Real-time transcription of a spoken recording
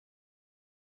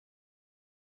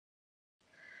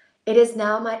It is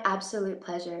now my absolute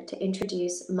pleasure to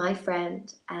introduce my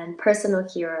friend and personal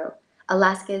hero,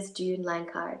 Alaska's Dune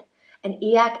Lankard, an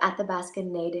Eyak Athabaskan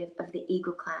Native of the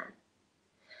Eagle Clan.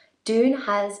 Dune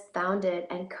has founded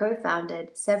and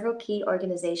co-founded several key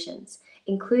organizations,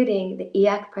 including the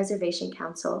Eyak Preservation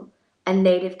Council and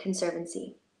Native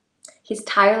Conservancy. His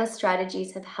tireless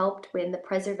strategies have helped win the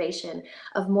preservation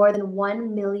of more than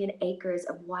 1 million acres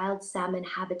of wild salmon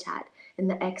habitat in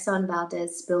the Exxon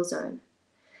Valdez Spill Zone.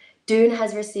 Dune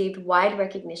has received wide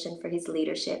recognition for his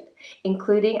leadership,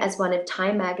 including as one of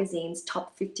Time Magazine's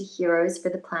top 50 heroes for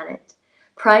the planet,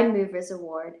 Prime Movers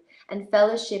Award, and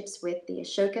fellowships with the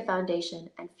Ashoka Foundation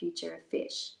and Future of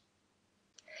Fish.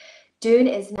 Dune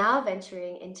is now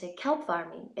venturing into kelp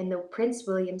farming in the Prince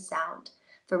William Sound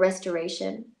for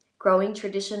restoration, growing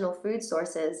traditional food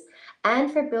sources,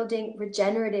 and for building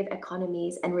regenerative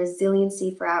economies and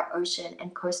resiliency for our ocean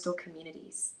and coastal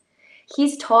communities.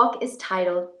 His talk is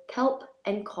titled Kelp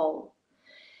and Coal.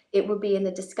 It will be in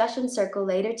the discussion circle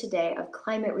later today of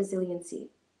climate resiliency.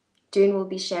 Dune will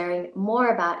be sharing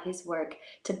more about his work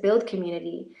to build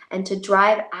community and to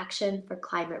drive action for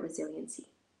climate resiliency.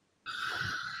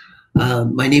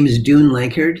 My name is Dune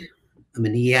Lankard. I'm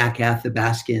an Eyak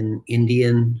Athabaskan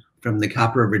Indian from the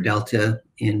Copper River Delta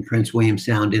in Prince William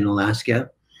Sound in Alaska.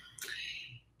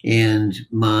 And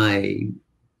my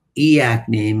Eyak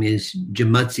name is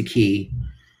Jamutsuki.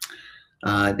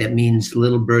 That means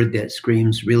little bird that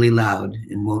screams really loud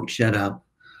and won't shut up.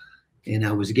 And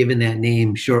I was given that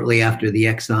name shortly after the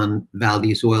Exxon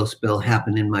Valdez oil spill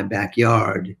happened in my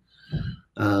backyard.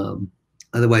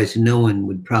 Otherwise, no one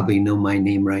would probably know my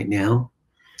name right now.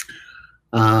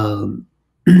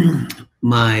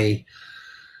 My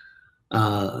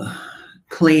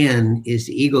clan is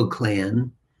the Eagle Clan.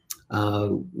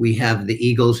 We have the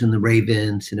Eagles and the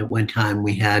Ravens, and at one time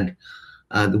we had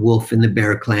the Wolf and the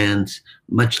Bear clans,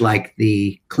 much like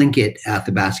the Tlingit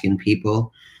Athabaskan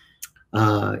people.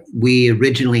 We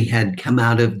originally had come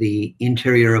out of the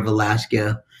interior of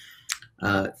Alaska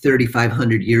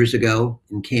 3,500 years ago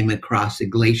and came across the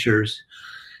glaciers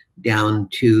down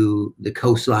to the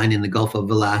coastline in the Gulf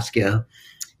of Alaska.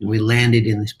 And we landed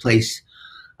in this place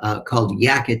called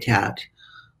Yakutat,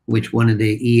 which one of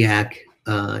the Eyak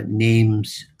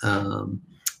names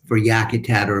for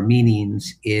Yakutat or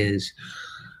meanings is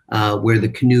where the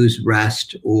canoes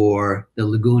rest or the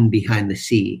lagoon behind the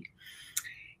sea.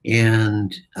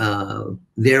 And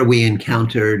there we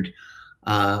encountered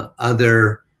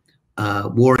other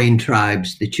warring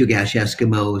tribes, the Chugach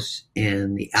Eskimos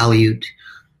and the Aleut,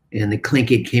 and the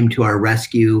Tlingit came to our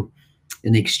rescue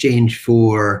in exchange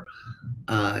for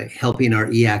helping our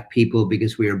Eyak people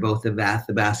because we are both of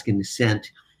Athabaskan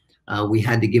descent. We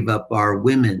had to give up our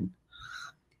women.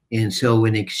 And so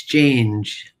in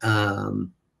exchange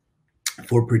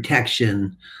for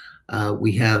protection,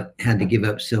 we had to give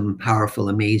up some powerful,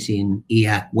 amazing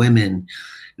Eyak women.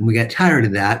 And we got tired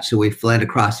of that, so we fled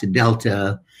across the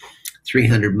Delta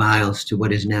 300 miles to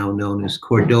what is now known as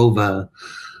Cordova,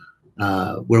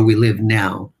 where we live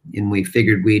now. And we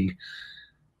figured we'd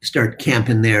start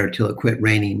camping there till it quit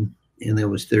raining. And that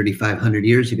was 3,500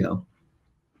 years ago.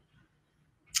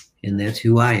 And that's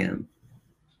who I am.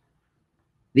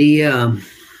 The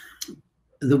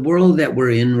world that we're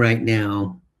in right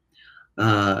now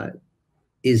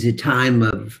is a time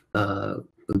of a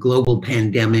global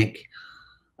pandemic,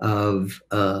 of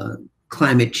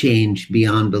climate change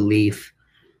beyond belief,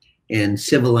 and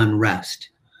civil unrest.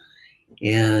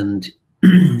 And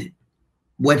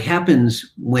what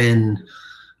happens when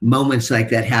moments like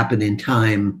that happen in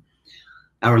time,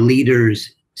 our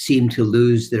leaders seem to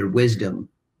lose their wisdom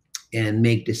and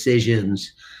make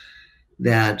decisions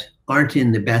that aren't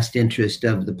in the best interest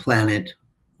of the planet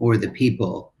or the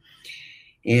people.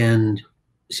 And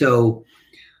so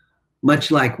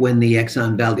much like when the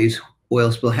Exxon Valdez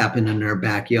oil spill happened in our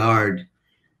backyard,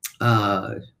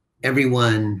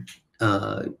 everyone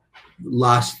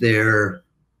lost their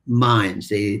minds.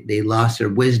 They lost their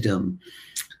wisdom.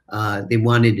 They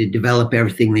wanted to develop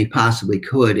everything they possibly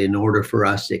could in order for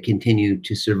us to continue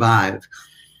to survive.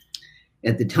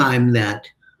 At the time that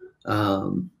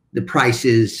the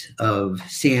prices of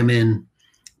salmon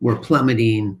were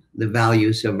plummeting, the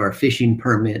values of our fishing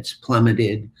permits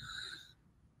plummeted,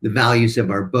 the values of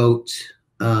our boats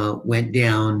went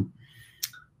down.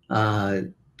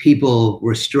 People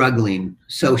were struggling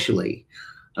socially.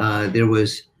 There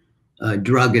was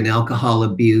drug and alcohol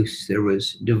abuse, there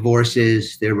was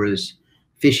divorces, there was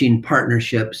fishing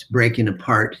partnerships breaking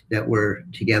apart that were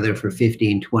together for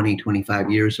 15, 20, 25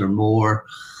 years or more.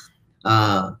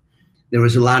 There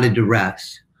was a lot of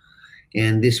duress.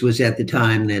 And this was at the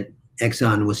time that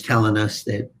Exxon was telling us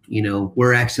that,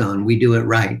 we're Exxon, we do it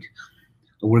right.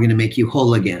 We're going to make you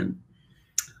whole again.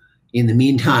 In the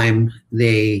meantime,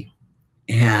 they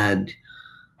had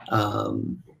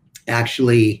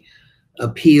actually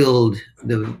appealed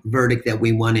the verdict that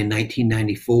we won in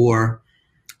 1994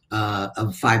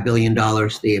 of $5 billion.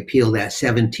 They appealed that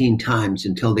 17 times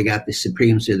until they got the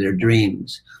Supremes of their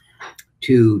dreams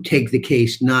to take the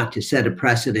case, not to set a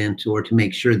precedent or to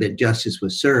make sure that justice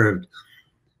was served,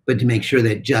 but to make sure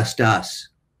that just us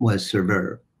was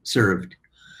served.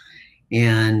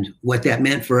 And what that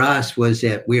meant for us was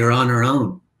that we are on our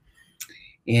own.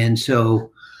 And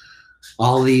so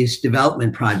all these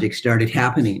development projects started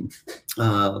happening.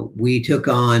 We took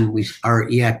on, our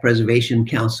Eyak Preservation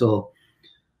Council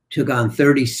took on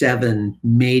 37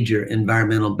 major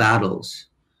environmental battles.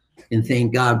 And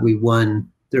thank God we won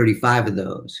 35 of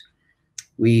those.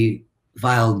 We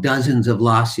filed dozens of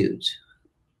lawsuits,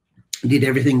 did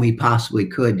everything we possibly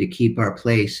could to keep our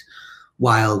place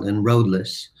wild and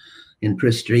roadless and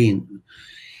pristine.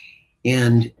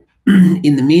 And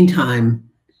in the meantime,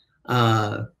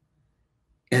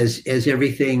 as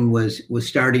everything was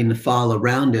starting to fall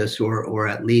around us, or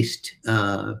at least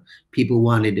people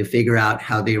wanted to figure out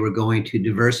how they were going to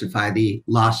diversify the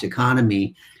lost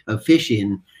economy of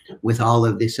fishing with all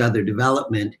of this other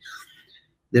development,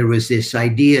 there was this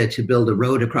idea to build a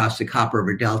road across the Copper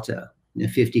River Delta, a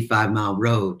 55-mile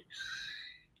road.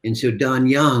 And so Don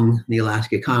Young, the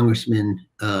Alaska congressman,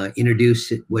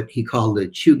 introduced what he called the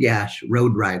Chugach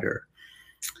Road Rider.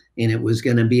 And it was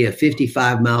going to be a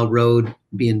 55-mile road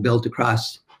being built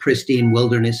across pristine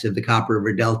wilderness of the Copper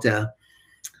River Delta,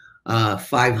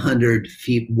 500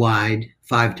 feet wide,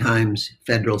 5 times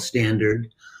federal standard,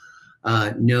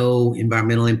 no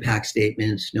environmental impact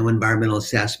statements, no environmental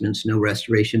assessments, no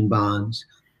restoration bonds.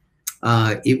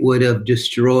 It would have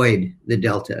destroyed the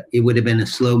Delta. It would have been a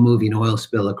slow-moving oil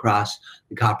spill across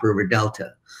the Copper River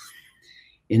Delta.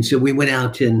 And so we went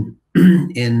out and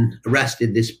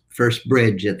arrested this first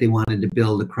bridge that they wanted to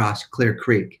build across Clear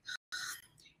Creek.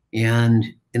 And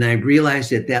I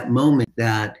realized at that moment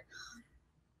that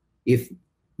if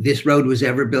this road was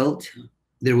ever built,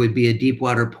 there would be a deep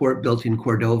water port built in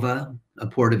Cordova, a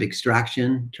port of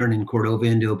extraction, turning Cordova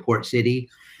into a port city.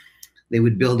 They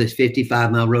would build this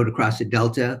 55-mile road across the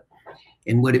Delta.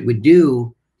 And what it would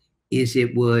do is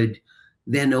it would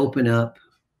then open up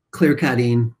clear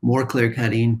cutting, more clear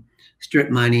cutting, strip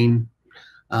mining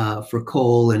for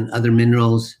coal and other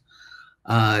minerals.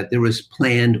 There was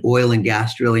planned oil and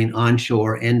gas drilling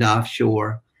onshore and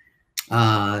offshore.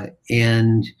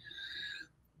 And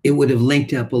it would have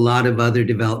linked up a lot of other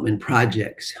development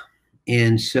projects.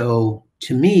 And so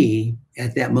to me,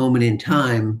 at that moment in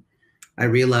time, I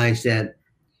realized that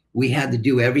we had to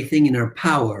do everything in our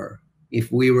power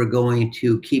if we were going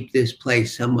to keep this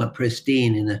place somewhat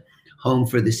pristine and a home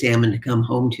for the salmon to come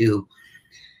home to,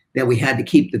 that we had to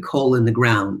keep the coal in the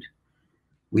ground.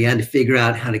 We had to figure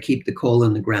out how to keep the coal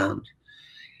in the ground.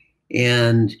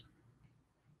 And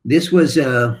this was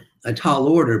a tall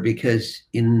order, because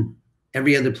in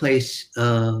every other place,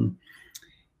 they've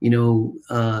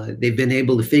been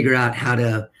able to figure out how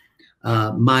to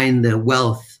mine the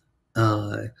wealth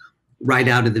right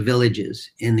out of the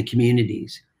villages and the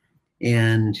communities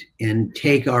and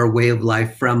take our way of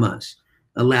life from us.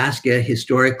 Alaska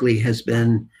historically has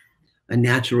been a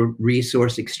natural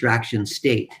resource extraction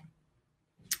state.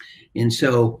 And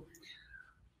so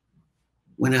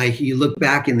when you look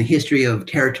back in the history of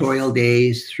territorial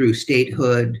days through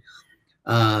statehood,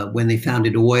 when they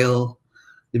founded oil,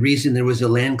 the reason there was a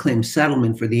land claim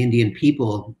settlement for the Indian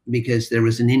people, because there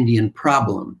was an Indian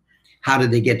problem. How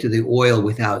did they get to the oil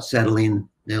without settling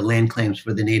the land claims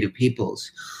for the native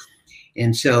peoples?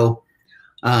 And so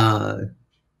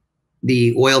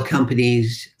the oil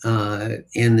companies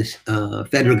and the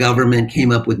federal government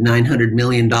came up with $900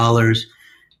 million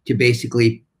to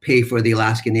basically pay for the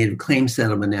Alaska Native Claims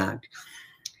Settlement Act.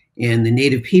 And the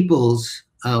native peoples,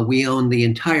 we owned the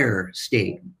entire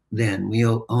state then. We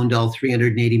owned all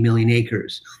 380 million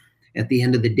acres. At the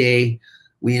end of the day,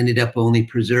 we ended up only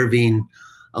preserving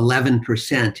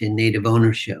 11% in native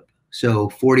ownership. So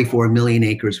 44 million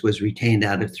acres was retained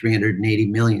out of 380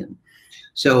 million.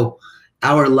 So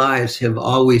our lives have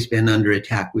always been under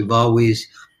attack. We've always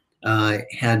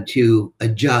had to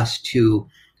adjust to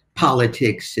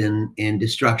politics and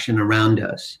destruction around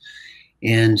us.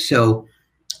 And so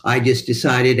I just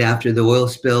decided after the oil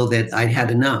spill that I'd had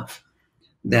enough,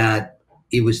 that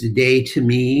it was the day to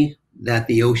me that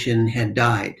the ocean had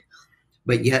died,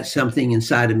 but yet something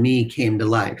inside of me came to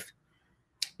life.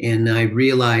 And I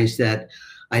realized that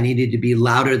I needed to be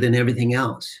louder than everything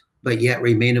else, but yet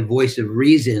remain a voice of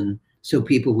reason so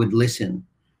people would listen.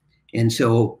 And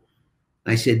so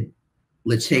I said,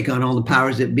 let's take on all the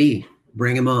powers that be,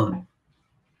 bring them on.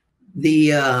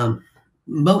 The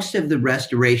most of the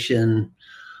restoration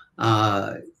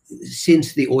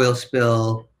since the oil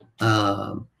spill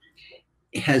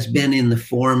has been in the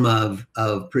form of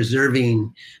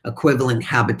preserving equivalent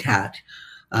habitat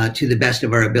to the best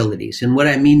of our abilities. And what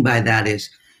I mean by that is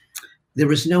there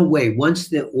was no way, once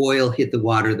the oil hit the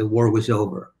water, the war was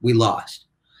over. We lost.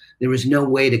 There was no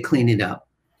way to clean it up.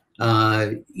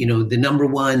 The number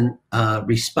one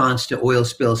response to oil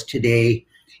spills today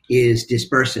is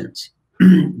dispersants.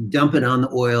 Dump it on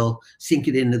the oil, sink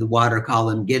it into the water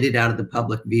column, get it out of the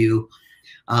public view,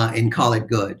 and call it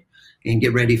good, and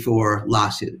get ready for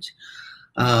lawsuits.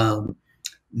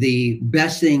 The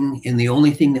best thing and the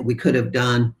only thing that we could have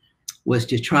done was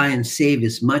to try and save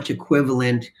as much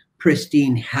equivalent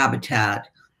pristine habitat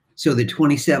so the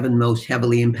 27 most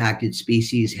heavily impacted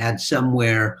species had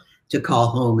somewhere to call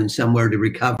home and somewhere to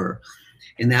recover.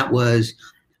 And that was,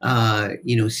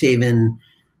 saving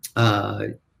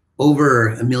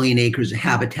over 1 million acres of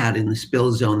habitat in the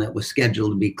spill zone that was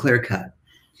scheduled to be clear cut.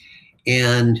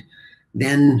 And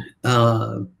then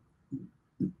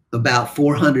about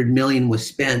 400 million was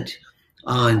spent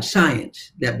on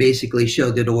science that basically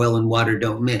showed that oil and water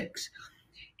don't mix.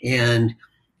 And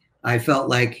I felt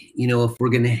like, if we're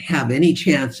going to have any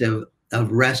chance of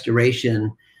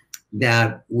restoration,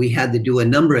 that we had to do a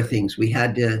number of things. We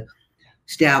had to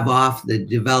stave off the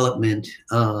development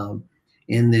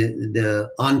in the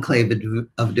enclave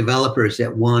of developers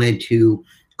that wanted to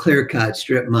clear cut,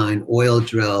 strip mine, oil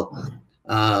drill,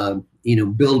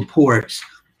 build ports.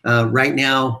 Right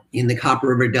now in the Copper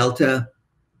River Delta,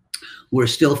 we're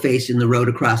still facing the road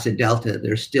across the Delta.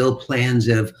 There's still plans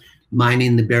of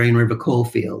mining the Bering River coal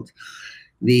field.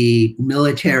 The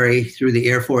military, through the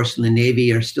Air Force and the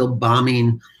Navy, are still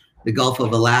bombing the Gulf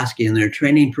of Alaska in their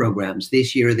training programs.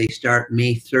 This year, they start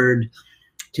May 3rd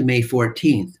to May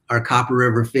 14th. Our Copper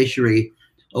River fishery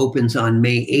opens on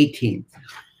May 18th.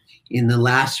 In the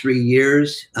last 3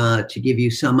 years, to give you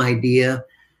some idea,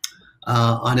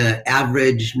 on an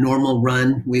average normal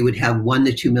run, we would have 1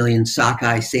 to 2 million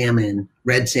sockeye salmon,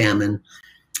 red salmon,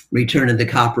 return to the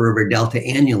Copper River Delta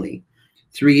annually.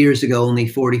 3 years ago, only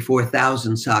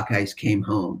 44,000 sockeyes came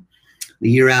home.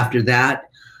 The year after that,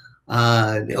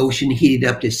 the ocean heated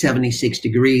up to 76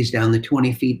 degrees down to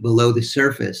 20 feet below the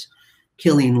surface,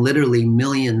 killing literally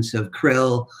millions of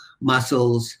krill,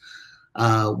 mussels,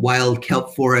 wild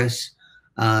kelp forests,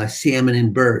 salmon,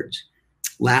 and birds.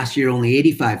 Last year, only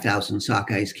 85,000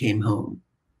 sockeyes came home.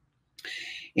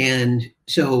 And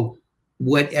so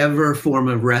whatever form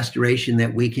of restoration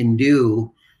that we can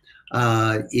do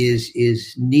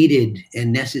is needed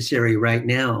and necessary right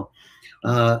now.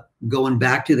 Going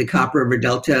back to the Copper River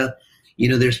Delta,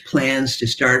 there's plans to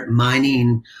start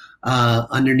mining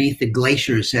underneath the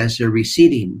glaciers as they're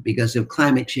receding because of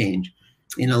climate change.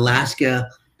 In Alaska,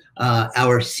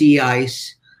 our sea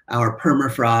ice, our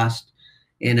permafrost,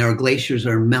 and our glaciers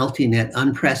are melting at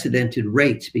unprecedented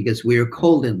rates because we are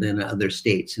colder than other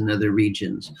states and other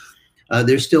regions.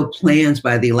 There's still plans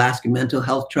by the Alaska Mental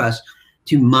Health Trust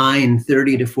to mine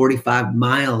 30 to 45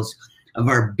 miles of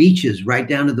our beaches right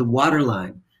down to the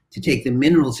waterline to take the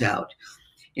minerals out.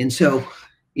 And so,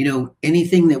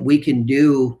 anything that we can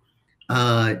do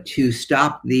to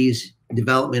stop these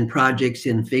development projects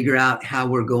and figure out how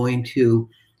we're going to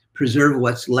preserve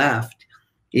what's left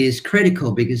is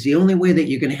critical, because the only way that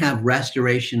you're going to have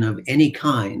restoration of any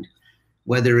kind,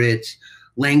 whether it's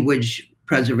language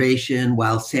preservation,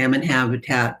 wild salmon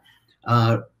habitat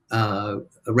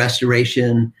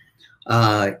restoration,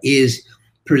 is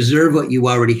preserve what you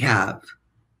already have,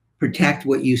 protect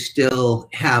what you still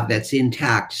have that's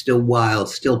intact, still wild,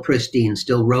 still pristine,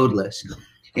 still roadless.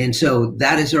 And so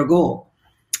that is our goal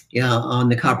on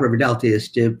the Copper River Delta, is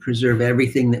to preserve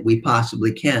everything that we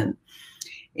possibly can.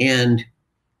 And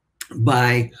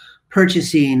by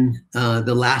purchasing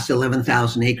the last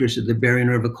 11,000 acres of the Bering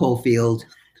River coal field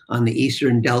on the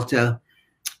Eastern Delta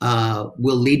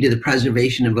will lead to the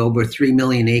preservation of over 3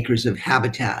 million acres of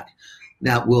habitat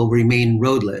that will remain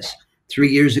roadless. 3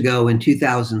 years ago, in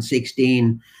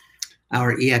 2016,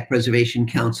 our Eyak Preservation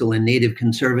Council and Native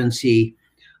Conservancy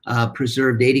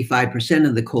preserved 85%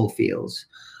 of the coal fields,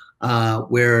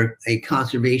 where a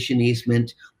conservation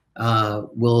easement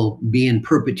will be in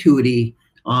perpetuity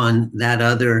on that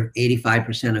other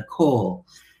 85% of coal.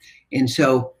 And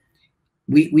so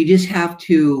we just have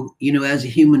to, as a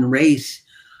human race,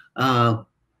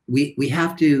 we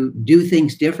have to do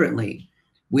things differently.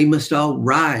 We must all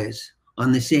rise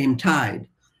on the same tide.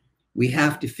 We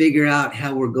have to figure out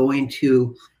how we're going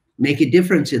to make a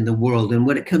difference in the world. And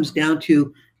what it comes down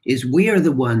to is we are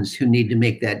the ones who need to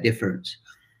make that difference.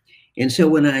 And so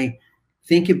when I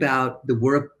think about the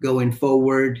work going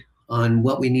forward on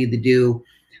what we need to do,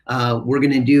 we're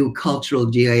going to do cultural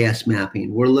GIS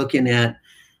mapping. We're looking at,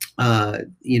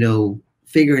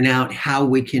 figuring out how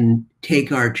we can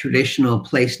take our traditional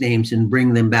place names and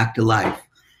bring them back to life.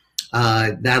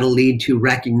 That'll lead to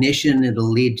recognition.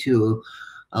 It'll lead to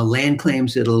land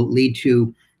claims. It'll lead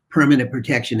to permanent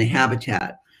protection of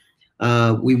habitat.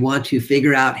 We want to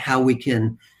figure out how we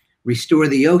can restore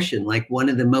the ocean, like one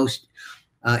of the most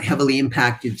heavily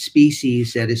impacted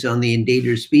species that is on the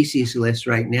endangered species list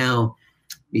right now,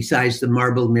 besides the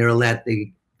marbled murrelet,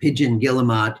 the pigeon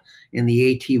guillemot, and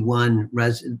the AT1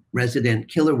 resident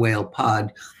killer whale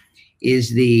pod,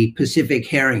 is the Pacific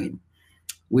herring.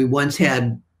 We once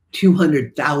had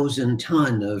 200,000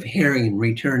 ton of herring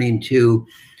returning to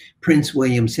Prince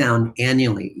William Sound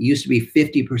annually. It used to be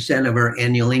 50% of our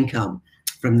annual income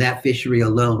from that fishery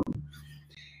alone.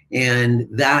 And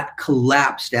that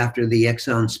collapsed after the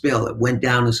Exxon spill. It went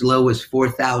down as low as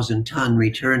 4,000 ton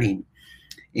returning.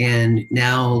 And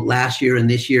now last year and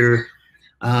this year,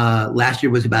 last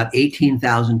year was about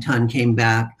 18,000 ton came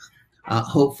back.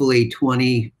 Hopefully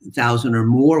 20,000 or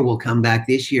more will come back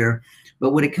this year.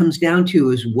 But what it comes down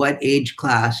to is what age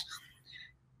class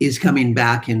is coming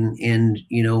back, and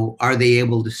are they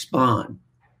able to spawn?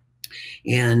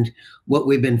 And what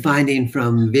we've been finding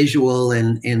from visual,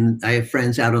 and I have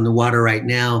friends out on the water right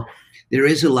now, there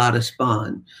is a lot of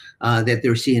spawn that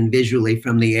they're seeing visually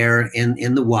from the air and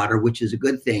in the water, which is a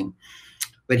good thing.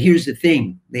 But here's the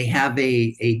thing, they have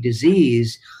a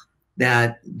disease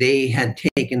that they had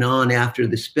taken on after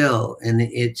the spill, and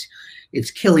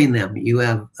it's killing them. You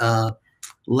have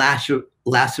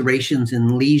lacerations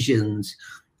and lesions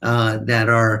that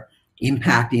are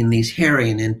impacting these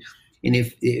herring. And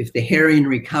if the herring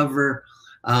recover,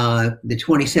 the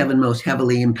 27 most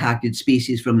heavily impacted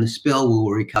species from the spill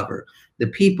will recover. The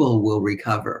people will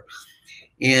recover.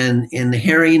 And the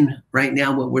herring right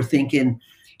now, what we're thinking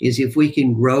is if we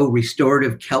can grow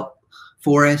restorative kelp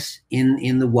forests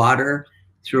in the water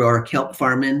through our kelp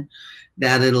farming,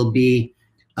 that it'll be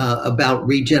about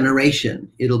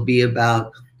regeneration. It'll be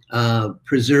about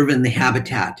preserving the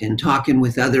habitat and talking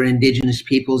with other indigenous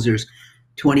peoples. There's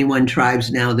 21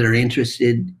 tribes now that are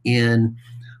interested in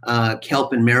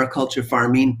kelp and mariculture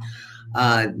farming.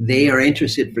 They are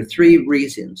interested for three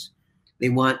reasons. They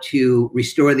want to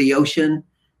restore the ocean.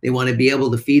 They want to be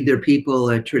able to feed their people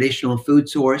a traditional food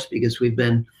source, because we've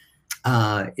been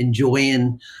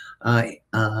enjoying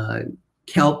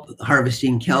kelp,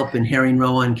 harvesting kelp and herring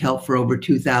roe on kelp for over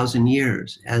 2,000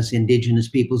 years as indigenous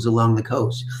peoples along the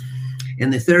coast.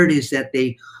 And the third is that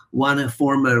they want to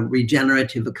form a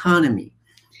regenerative economy.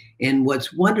 And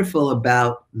what's wonderful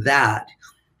about that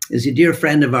is a dear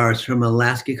friend of ours from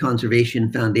Alaska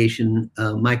Conservation Foundation,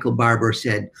 Michael Barber,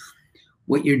 said,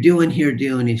 what you're doing here,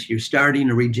 Dune, is you're starting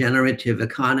a regenerative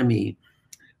economy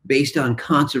based on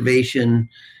conservation,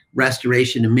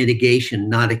 restoration, and mitigation,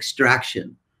 not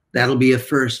extraction. That'll be a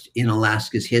first in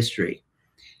Alaska's history.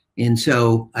 And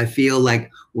so I feel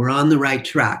like we're on the right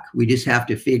track. We just have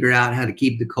to figure out how to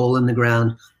keep the coal in the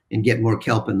ground and get more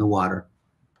kelp in the water.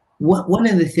 One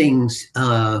of the things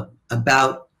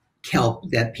about kelp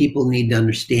that people need to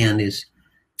understand is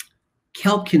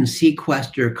kelp can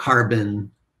sequester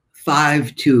carbon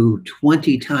 5 to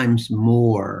 20 times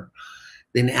more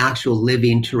than actual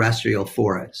living terrestrial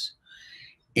forests.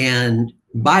 And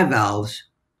bivalves,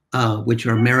 which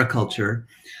are mariculture,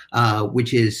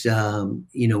 which is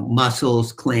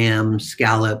mussels, clams,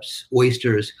 scallops,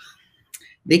 oysters,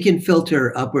 they can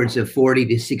filter upwards of 40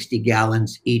 to 60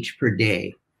 gallons each per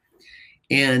day.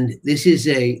 And this is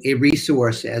a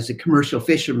resource. As a commercial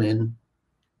fisherman,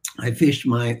 I fished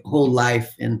my whole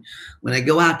life. And when I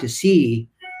go out to sea,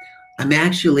 I'm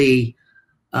actually,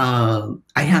 I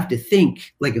have to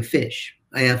think like a fish.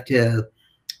 I have to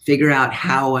figure out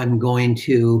how I'm going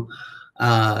to,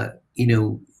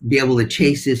 be able to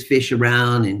chase this fish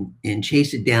around and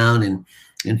chase it down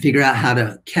and figure out how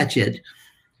to catch it.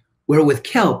 Where with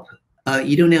kelp,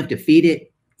 you don't have to feed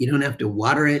it. You don't have to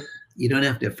water it. You don't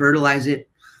have to fertilize it.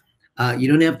 You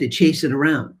don't have to chase it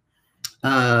around.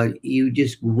 You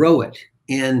just grow it.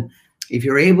 And if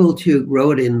you're able to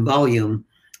grow it in volume,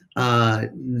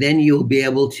 then you'll be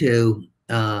able to,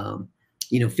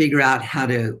 figure out how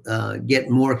to get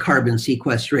more carbon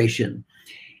sequestration.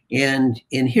 And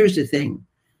here's the thing.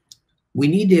 We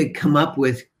need to come up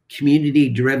with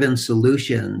community-driven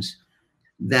solutions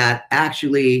that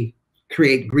actually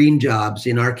create green jobs,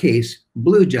 in our case,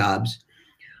 blue jobs,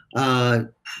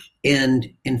 and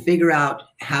figure out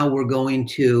how we're going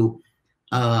to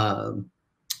uh,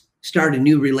 start a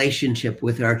new relationship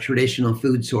with our traditional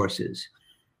food sources.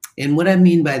 And what I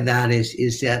mean by that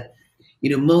is that,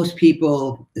 most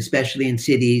people, especially in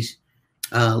cities,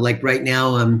 like right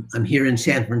now, I'm here in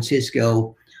San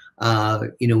Francisco,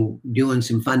 doing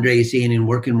some fundraising and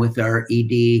working with our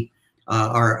ED,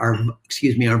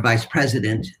 our vice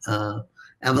president,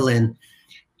 Evelyn,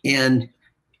 and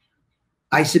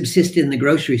I subsist in the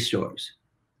grocery stores.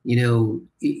 You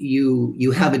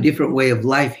have a different way of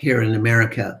life here in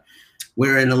America,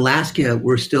 where in Alaska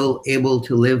we're still able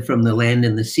to live from the land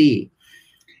and the sea.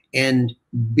 And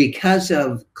because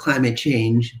of climate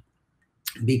change,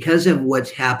 because of what's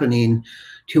happening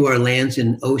to our lands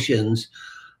and oceans,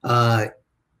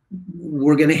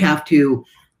 we're going to have to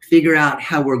figure out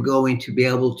how we're going to be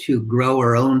able to grow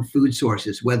our own food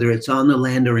sources, whether it's on the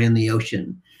land or in the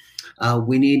ocean.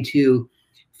 We need to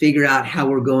figure out how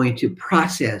we're going to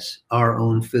process our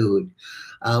own food.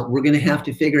 We're going to have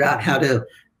to figure out how to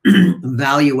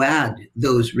value add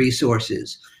those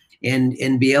resources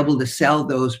and be able to sell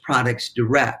those products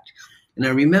direct. And I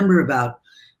remember about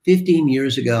 15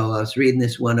 years ago, I was reading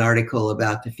this one article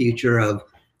about the future of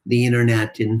the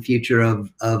internet and future of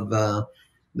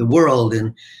the world.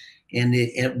 And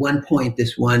at one point,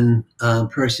 this one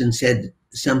person said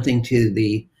something to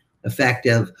the effect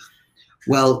of,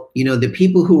 well, the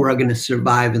people who are going to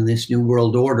survive in this new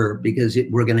world order, because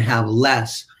we're going to have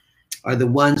less, are the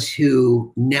ones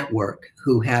who network,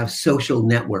 who have social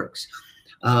networks.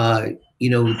 We're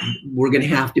going to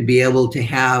have to be able to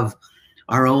have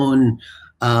our own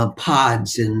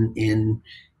pods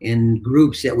and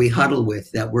groups that we huddle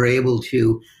with, that we're able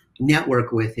to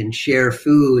network with and share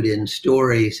food and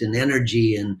stories and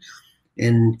energy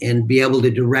and be able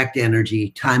to direct energy,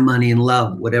 time, money, and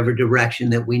love, whatever direction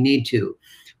that we need to.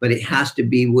 But it has to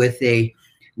be with a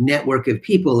network of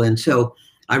people. And so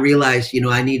I realized,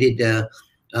 I needed to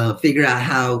figure out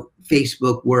how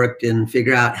Facebook worked and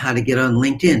figure out how to get on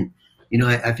LinkedIn.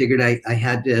 I figured I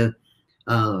had to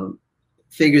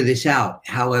figure this out,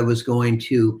 how I was going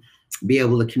to be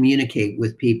able to communicate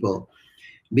with people.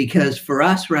 Because for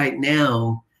us right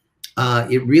now,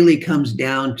 it really comes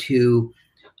down to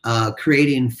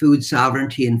creating food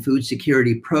sovereignty and food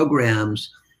security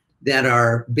programs that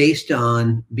are based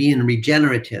on being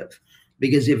regenerative.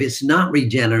 Because if it's not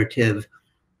regenerative,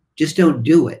 just don't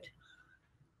do it.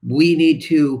 We need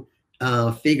to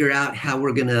figure out how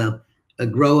we're going to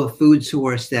grow a food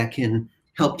source that can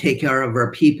help take care of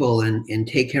our people and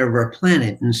take care of our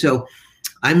planet. And so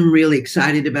I'm really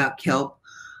excited about kelp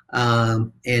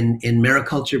and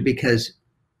mariculture, because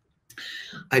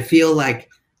I feel like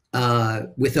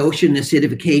with ocean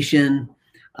acidification,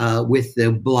 with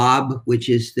the blob, which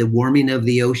is the warming of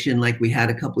the ocean like we had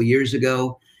a couple years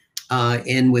ago,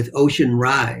 and with ocean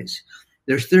rise,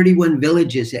 there's 31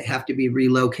 villages that have to be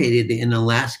relocated in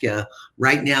Alaska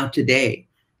right now today.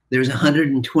 There's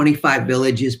 125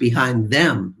 villages behind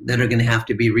them that are going to have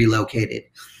to be relocated.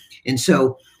 And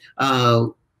so,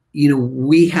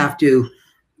 we have to,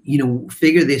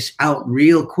 figure this out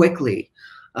real quickly.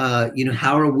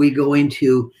 How are we going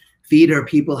to feed our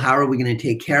people? How are we going to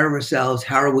take care of ourselves?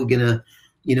 How are we going to,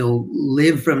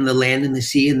 live from the land and the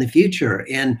sea in the future?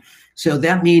 And so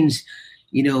that means,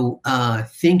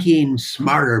 thinking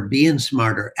smarter, being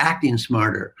smarter, acting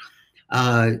smarter.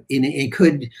 And it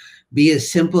could be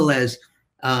as simple as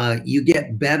you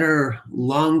get better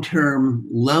long-term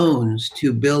loans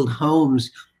to build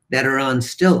homes that are on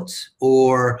stilts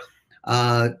or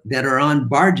that are on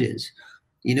barges.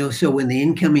 So when the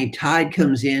incoming tide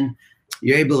comes in,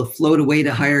 you're able to float away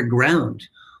to higher ground.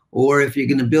 Or if you're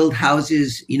going to build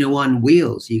houses, on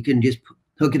wheels, you can just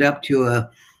hook it up to a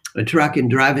truck and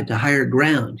drive it to higher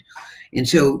ground. And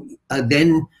so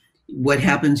then what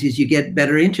happens is you get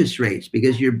better interest rates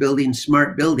because you're building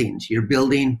smart buildings. You're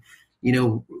building,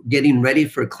 getting ready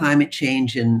for climate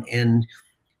change and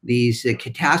these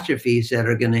catastrophes that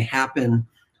are going to happen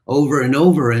over and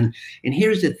over. And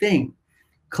here's the thing.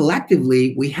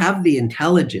 Collectively, we have the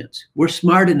intelligence. We're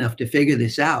smart enough to figure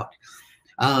this out.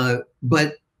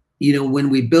 But, when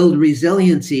we build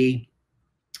resiliency,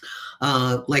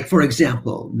 like, for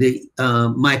example,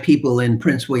 my people in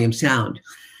Prince William Sound,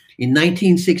 in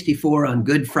 1964 on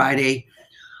Good Friday,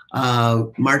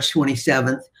 March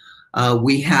 27th,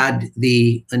 we had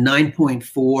the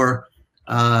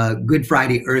 9.4 Good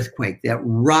Friday earthquake that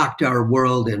rocked our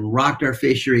world and rocked our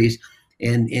fisheries.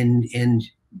 And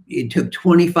it took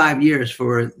 25 years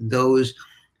for those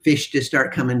fish to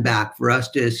start coming back, for us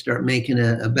to start making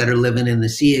a better living in the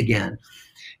sea again.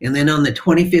 And then on the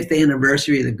 25th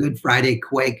anniversary of the Good Friday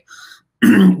quake,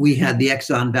 we had the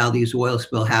Exxon Valdez oil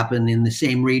spill happen in the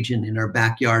same region in our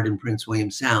backyard in Prince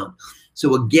William Sound.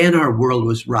 So again, our world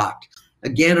was rocked.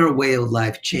 Again, our way of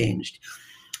life changed.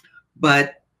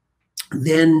 But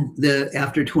then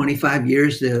after 25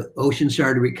 years, the ocean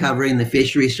started recovering, the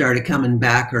fisheries started coming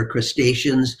back, our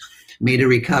crustaceans made a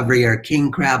recovery, our king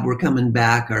crab were coming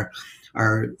back,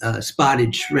 our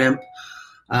spotted shrimp,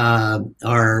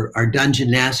 our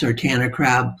Dungeness, our tanner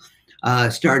crab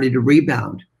started to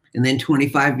rebound. And then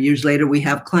 25 years later, we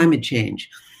have climate change.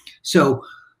 So,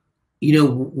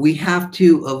 we have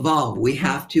to evolve, we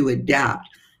have to adapt,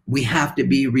 we have to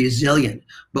be resilient,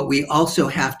 but we also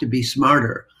have to be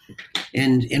smarter.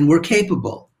 And we're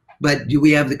capable, but do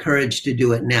we have the courage to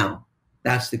do it now?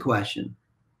 That's the question.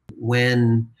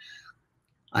 When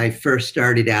I first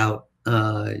started out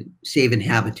saving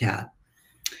habitat,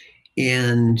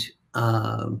 and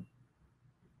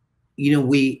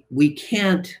we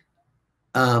can't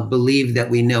believe that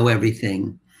we know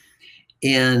everything,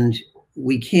 and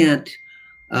we can't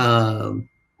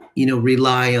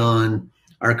rely on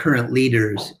our current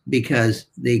leaders because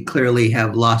they clearly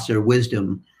have lost their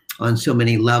wisdom on so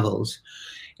many levels.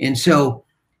 And so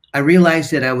I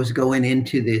realized that I was going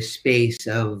into this space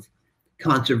of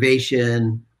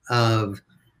conservation, of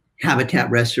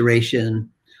habitat restoration,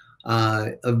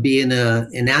 of being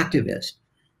an activist.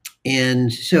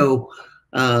 And so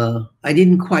I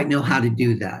didn't quite know how to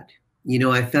do that.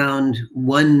 I found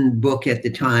one book at the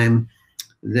time,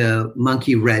 The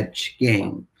Monkey Wrench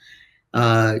Game,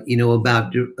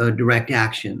 about direct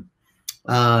action.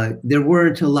 There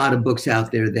weren't a lot of books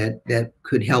out there that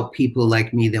could help people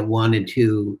like me that wanted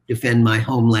to defend my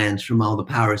homelands from all the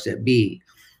powers that be,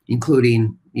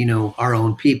 including, our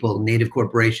own people, native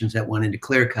corporations that wanted to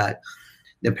clear cut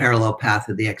the parallel path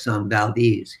of the Exxon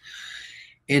Valdez.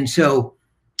 And so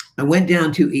I went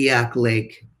down to Eyak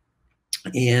Lake,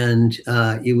 and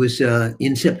it was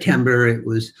in September. It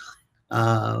was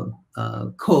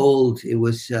cold, it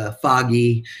was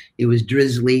foggy, it was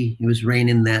drizzly, it was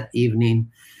raining that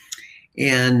evening.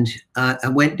 And I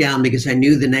went down because I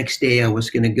knew the next day I was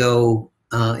going to go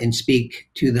and speak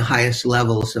to the highest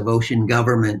levels of ocean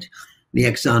government, the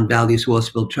Exxon Valdez Oil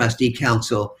Spill Trustee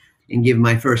Council, and give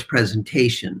my first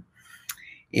presentation.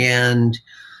 And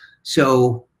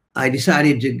so I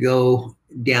decided to go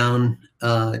down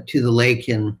to the lake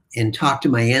and talk to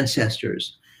my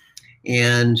ancestors.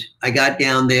 And I got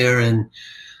down there, and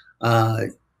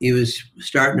it was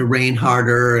starting to rain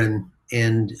harder,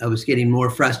 and I was getting more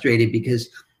frustrated because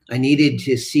I needed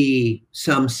to see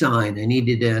some sign. I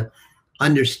needed to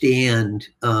understand,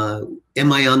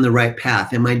 am I on the right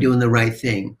path? Am I doing the right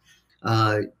thing?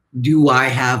 Do I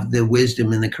have the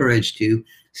wisdom and the courage to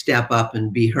step up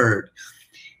and be heard?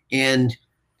 And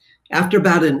after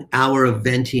about an hour of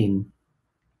venting,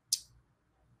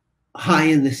 high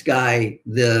in the sky,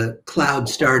 the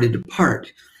clouds started to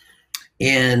part.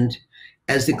 And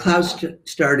as the clouds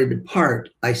started to part,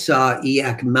 I saw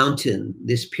Eyak Mountain,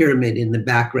 this pyramid in the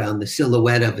background, the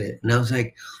silhouette of it. And I was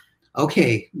like,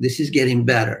 okay, this is getting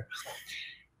better.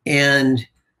 And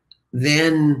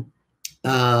then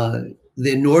the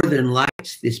northern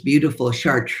lights, this beautiful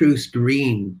chartreuse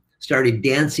green, started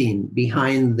dancing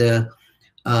behind the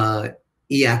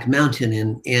Eyak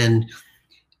Mountain.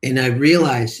 And I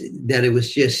realized that it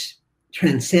was just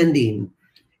transcending.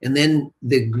 And then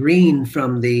the green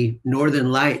from the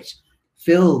northern lights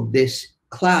filled this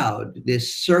cloud,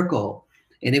 this circle,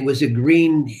 and it was a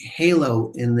green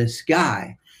halo in the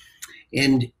sky.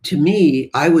 And to me,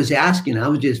 I was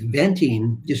just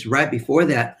venting just right before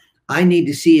that. I need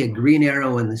to see a green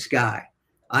arrow in the sky.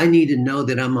 I need to know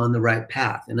that I'm on the right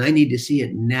path, and I need to see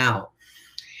it now.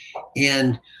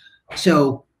 And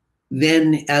so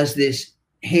then as this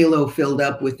halo filled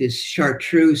up with this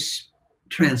chartreuse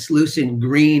translucent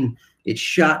green, it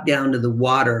shot down to the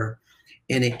water,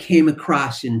 and it came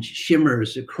across in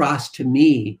shimmers across to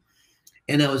me.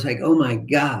 And I was like, oh my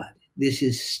God, this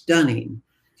is stunning.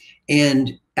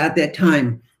 And at that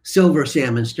time, silver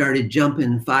salmon started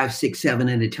jumping 5, 6, 7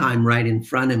 at a time right in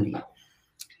front of me.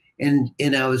 And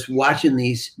I was watching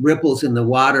these ripples in the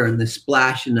water and the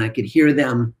splash, and I could hear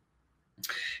them.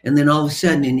 And then all of a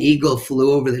sudden, an eagle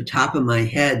flew over the top of my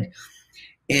head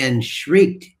and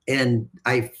shrieked. And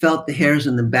I felt the hairs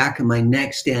on the back of my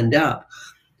neck stand up.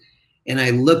 And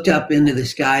I looked up into the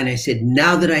sky and I said,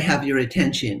 now that I have your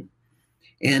attention.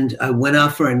 And I went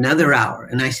off for another hour.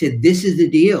 And I said, this is the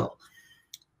deal.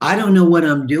 I don't know what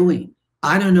I'm doing.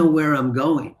 I don't know where I'm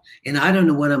going. And I don't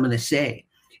know what I'm going to say.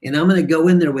 And I'm going to go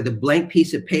in there with a blank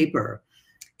piece of paper.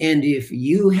 And if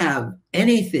you have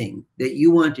anything that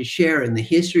you want to share in the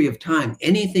history of time,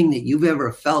 anything that you've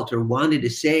ever felt or wanted to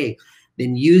say,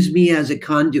 then use me as a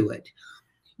conduit.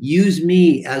 Use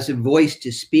me as a voice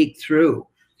to speak through.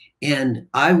 and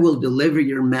I will deliver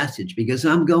your message, because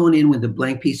I'm going in with a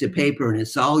blank piece of paper and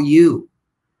it's all you.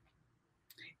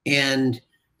 And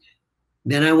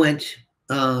then I went,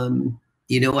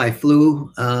 I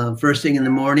flew first thing in the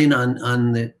morning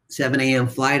on the 7 a.m.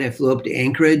 flight. I flew up to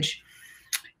Anchorage,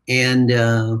 and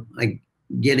I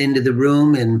get into the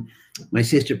room, and my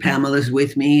sister Pamela's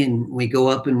with me, and we go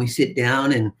up and we sit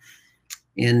down, and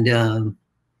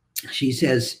she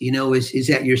says, is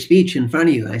that your speech in front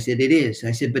of you? I said, it is.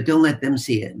 I said, but don't let them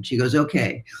see it. And she goes,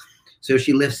 okay. So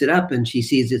she lifts it up and she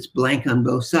sees it's blank on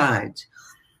both sides.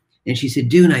 And she said,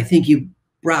 Dune, I think you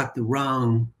brought the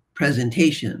wrong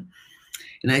presentation.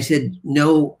 And I said,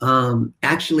 no,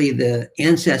 actually the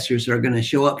ancestors are going to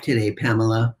show up today,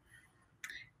 Pamela,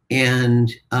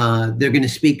 and they're going to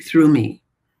speak through me.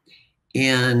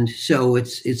 And so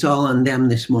it's all on them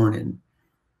this morning.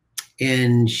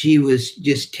 And she was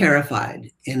just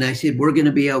terrified. And I said, we're going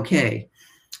to be okay.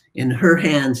 And her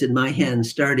hands and my hands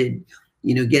started,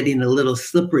 getting a little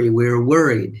slippery. We were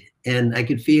worried. And I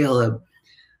could feel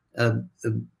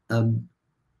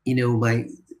my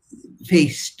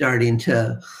face starting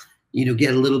to,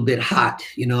 get a little bit hot.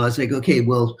 I was like, okay,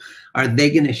 well, are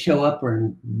they going to show up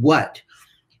or what?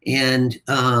 And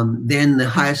then the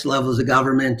highest levels of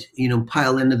government,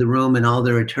 pile into the room, and all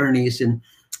their attorneys and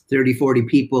 30, 40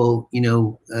 people,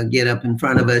 get up in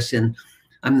front of us. And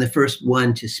I'm the first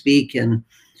one to speak. And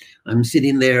I'm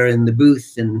sitting there in the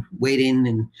booth and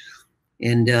waiting.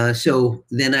 And so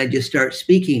then I just start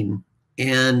speaking.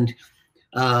 And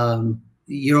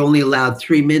you're only allowed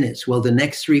 3 minutes. Well, the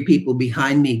next 3 people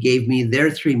behind me gave me their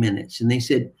 3 minutes. And they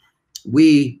said,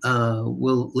 we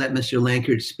will let Mr.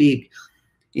 Lankard speak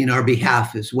in our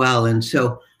behalf as well. And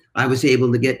so I was able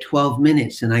to get 12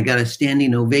 minutes, and I got a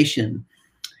standing ovation.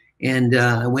 And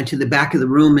I went to the back of the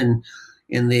room, and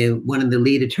one of the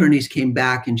lead attorneys came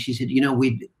back, and she said,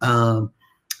 we'd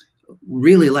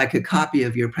really like a copy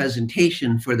of your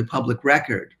presentation for the public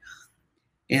record.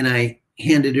 And I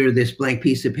handed her this blank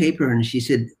piece of paper, and she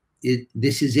said,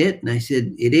 this is it? And I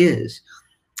said, it is.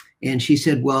 And she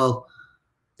said, well,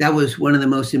 that was one of the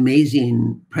most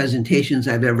amazing presentations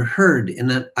I've ever heard.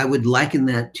 And I would liken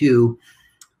that to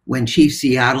when Chief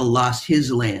Seattle lost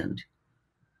his land.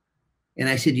 And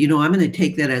I said, I'm going to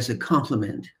take that as a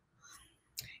compliment.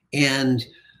 And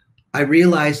I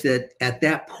realized that at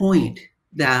that point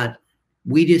that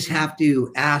we just have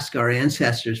to ask our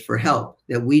ancestors for help,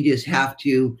 that we just have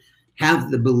to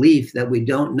have the belief that we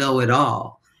don't know it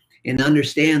all, and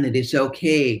understand that it's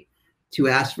okay to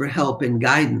ask for help and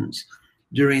guidance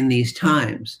during these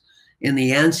times. And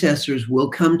the ancestors will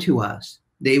come to us.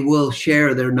 They will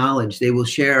share their knowledge. They will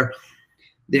share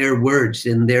their words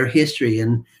and their history.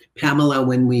 And Pamela,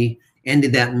 when we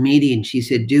ended that meeting, she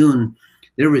said, Dune,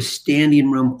 there was standing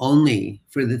room only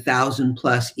for the 1,000+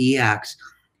 Eyaks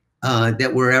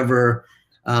that were ever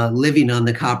living on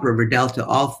the Copper River Delta.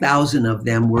 All 1,000 of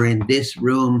them were in this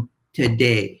room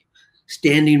today,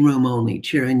 standing room only,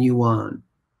 cheering you on.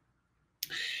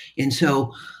 And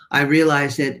so I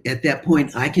realized that at that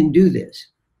point, I can do this.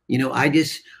 I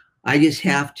just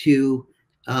have to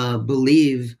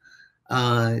believe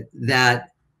that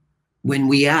when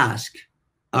we ask,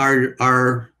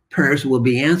 our prayers will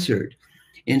be answered.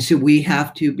 And so we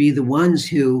have to be the ones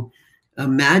who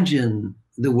imagine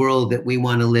the world that we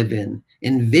want to live in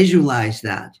and visualize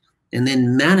that and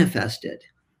then manifest it,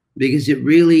 because it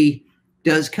really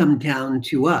does come down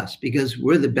to us, because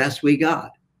we're the best we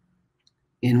got.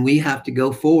 And we have to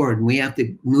go forward, and we have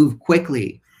to move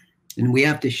quickly, and we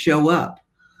have to show up.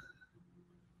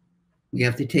 We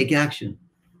have to take action.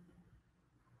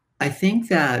 I think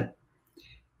that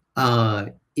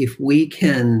if we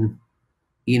can,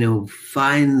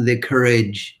 find the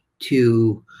courage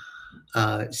to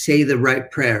say the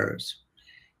right prayers,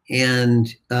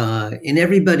 and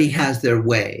everybody has their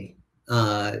way.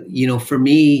 For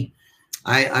me,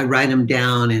 I write them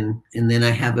down, and then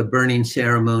I have a burning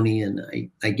ceremony, and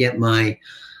I get my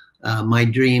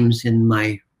dreams and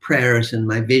my prayers and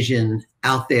my vision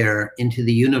out there into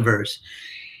the universe.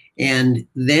 And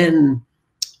then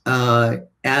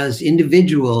as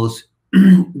individuals,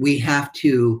 we have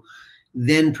to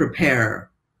then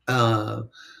prepare. And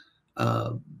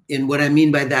what I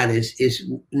mean by that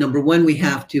is number one, we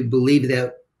have to believe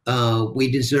that we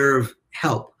deserve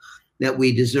help, that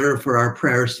we deserve for our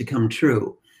prayers to come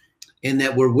true, and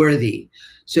that we're worthy.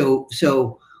 So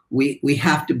we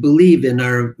have to believe in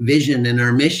our vision and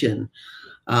our mission.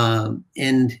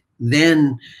 And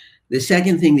then the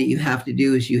second thing that you have to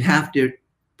do is you have to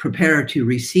prepare to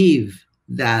receive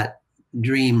that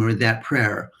dream or that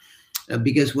prayer,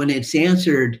 because when it's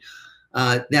answered,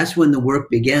 that's when the work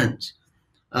begins.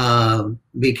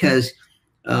 Because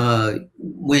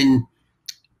when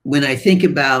I think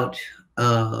about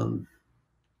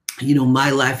my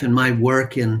life and my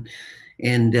work and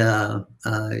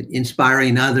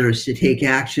inspiring others to take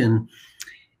action,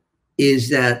 is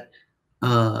that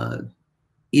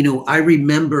I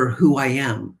remember who I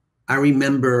am. I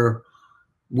remember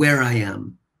where I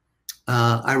am.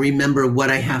 I remember what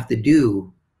I have to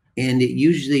do. And it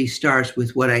usually starts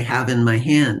with what I have in my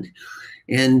hand.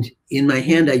 And in my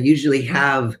hand, I usually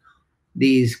have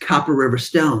these Copper River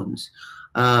stones.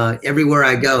 Everywhere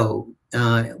I go,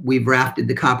 we've rafted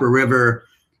the Copper River,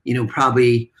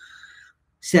 probably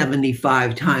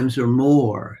 75 times or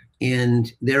more.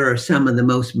 And there are some of the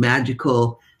most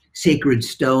magical sacred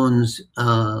stones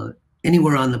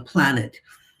anywhere on the planet.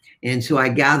 And so I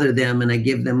gather them and I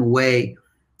give them away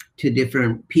to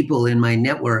different people in my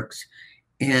networks.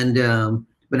 And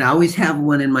but I always have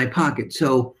one in my pocket.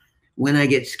 So when I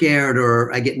get scared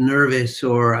or I get nervous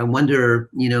or I wonder,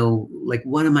 like,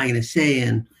 what am I going to say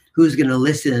and who's going to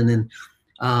listen? And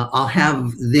I'll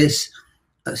have this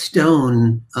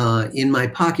stone in my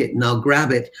pocket and I'll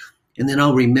grab it. And then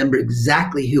I'll remember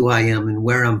exactly who I am and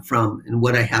where I'm from and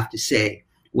what I have to say,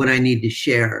 what I need to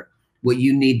share, what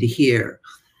you need to hear.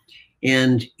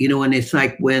 And, and it's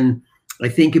like when I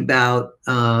think about,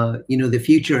 the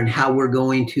future and how we're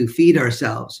going to feed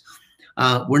ourselves,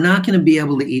 we're not going to be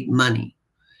able to eat money.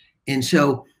 And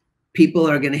so people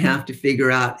are going to have to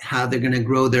figure out how they're going to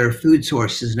grow their food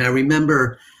sources. And I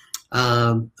remember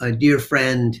a dear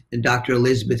friend, Dr.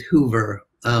 Elizabeth Hoover,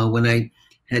 when I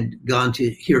had gone to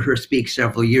hear her speak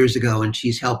several years ago, and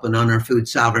she's helping on our food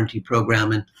sovereignty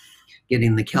program and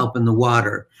getting the kelp in the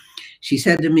water. She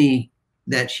said to me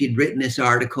that she'd written this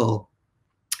article,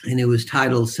 and it was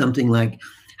titled something like,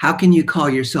 "How can you call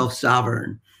yourself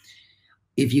sovereign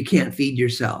if you can't feed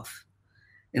yourself?"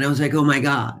 And I was like, oh my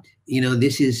God,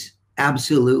 this is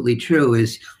absolutely true,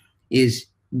 is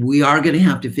we are going to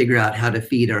have to figure out how to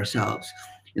feed ourselves.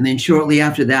 And then shortly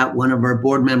after that, one of our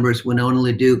board members, Winona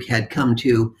LaDuke, had come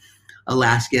to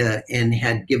Alaska and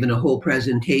had given a whole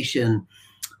presentation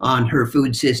on her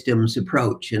food systems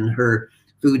approach and her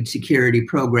food security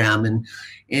program.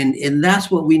 And that's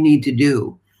what we need to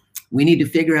do. We need to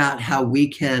figure out how we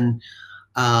can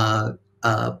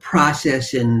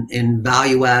process and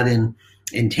value add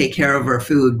and take care of our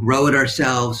food, grow it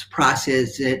ourselves,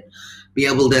 process it, be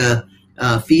able to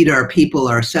feed our people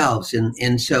ourselves.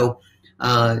 And so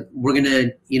we're going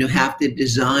to, have to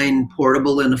design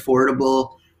portable and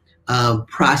affordable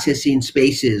processing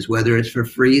spaces, whether it's for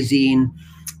freezing,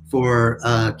 for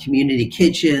community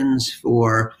kitchens,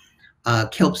 for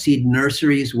kelp seed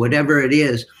nurseries, whatever it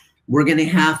is. We're going to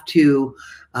have to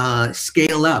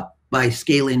scale up by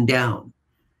scaling down.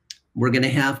 We're going to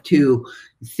have to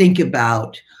think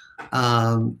about,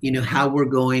 how we're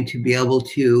going to be able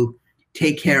to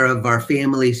take care of our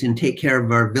families and take care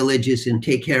of our villages and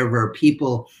take care of our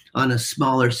people on a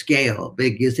smaller scale.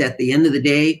 Because at the end of the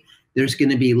day, there's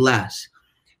going to be less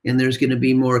and there's going to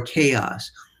be more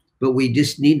chaos. But we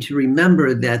just need to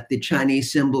remember that the Chinese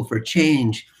symbol for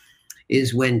change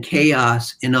is when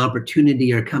chaos and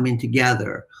opportunity are coming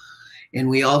together. And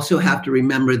we also have to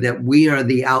remember that we are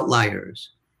the outliers.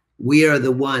 We are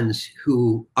the ones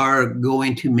who are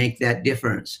going to make that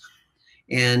difference.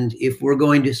 And if we're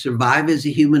going to survive as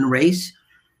a human race,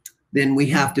 then we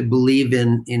have to believe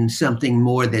in something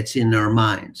more that's in our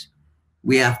minds.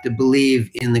 We have to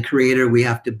believe in the Creator. We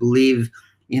have to believe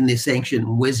in this ancient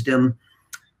wisdom.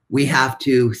 We have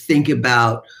to think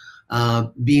about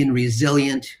being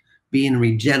resilient, being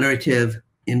regenerative,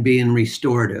 and being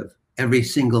restorative every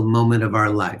single moment of our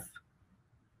life.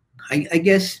 I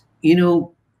guess,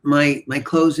 my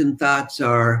closing thoughts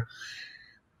are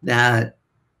that,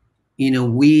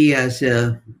 we as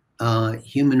a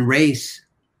human race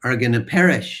are going to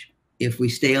perish if we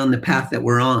stay on the path that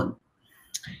we're on.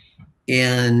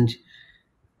 And,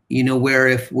 where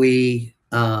if we,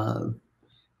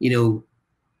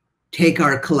 take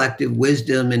our collective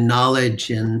wisdom and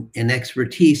knowledge and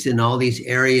expertise in all these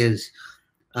areas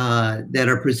that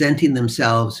are presenting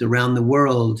themselves around the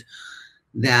world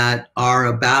that are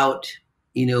about,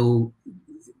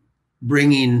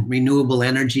 bringing renewable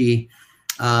energy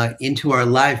into our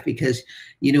life, because,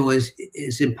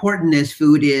 as important as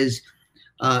food is,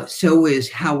 so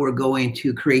is how we're going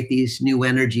to create these new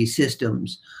energy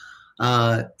systems.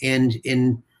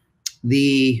 And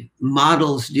the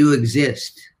models do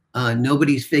exist.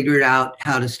 Nobody's figured out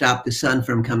how to stop the sun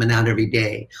from coming out every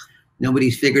day.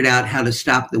 Nobody's figured out how to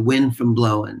stop the wind from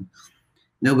blowing.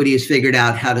 Nobody has figured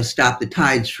out how to stop the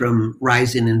tides from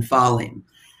rising and falling.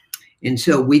 And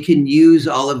so we can use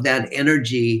all of that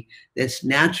energy that's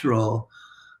natural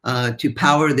to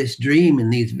power this dream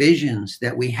and these visions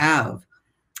that we have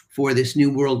for this new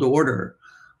world order.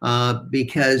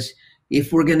 Because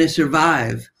if we're going to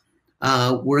survive,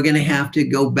 we're going to have to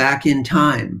go back in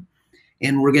time,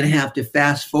 and we're going to have to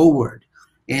fast forward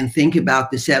and think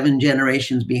about the 7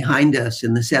 generations behind us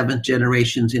and the 7th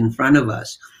generations in front of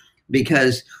us,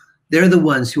 because they're the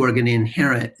ones who are going to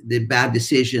inherit the bad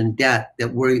decision debt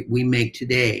that we make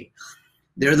today.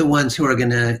 They're the ones who are going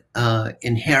to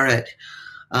inherit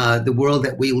the world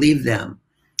that we leave them.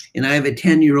 And I have a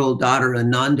 10-year-old daughter,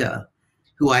 Ananda,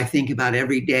 who I think about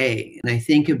every day. And I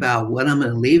think about what I'm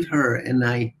going to leave her. And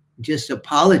I just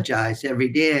apologize every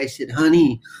day. I said,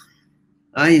 honey,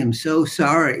 I am so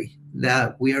sorry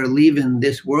that we are leaving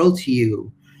this world to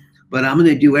you, but I'm going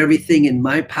to do everything in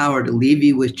my power to leave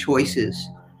you with choices,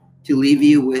 to leave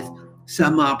you with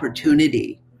some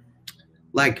opportunity,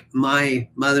 like my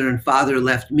mother and father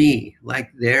left me, like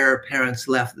their parents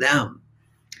left them.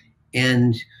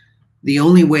 And the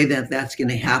only way that that's going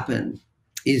to happen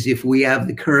is if we have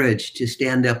the courage to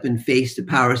stand up and face the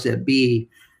powers that be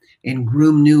and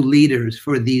groom new leaders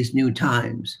for these new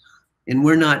times. And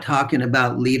we're not talking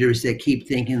about leaders that keep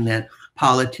thinking that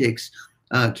politics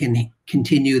can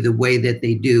continue the way that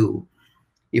they do.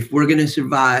 If we're going to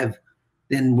survive,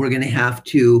 then we're going to have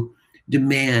to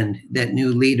demand that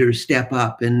new leaders step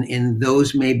up. And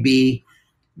those may be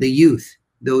the youth.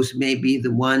 Those may be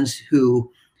the ones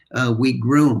who we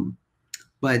groom.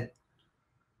 But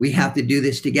we have to do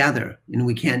this together, and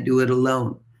we can't do it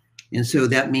alone. And so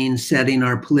that means setting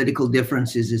our political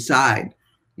differences aside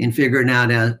and figuring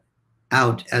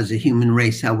out as a human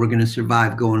race how we're going to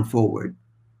survive going forward.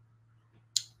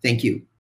 Thank you.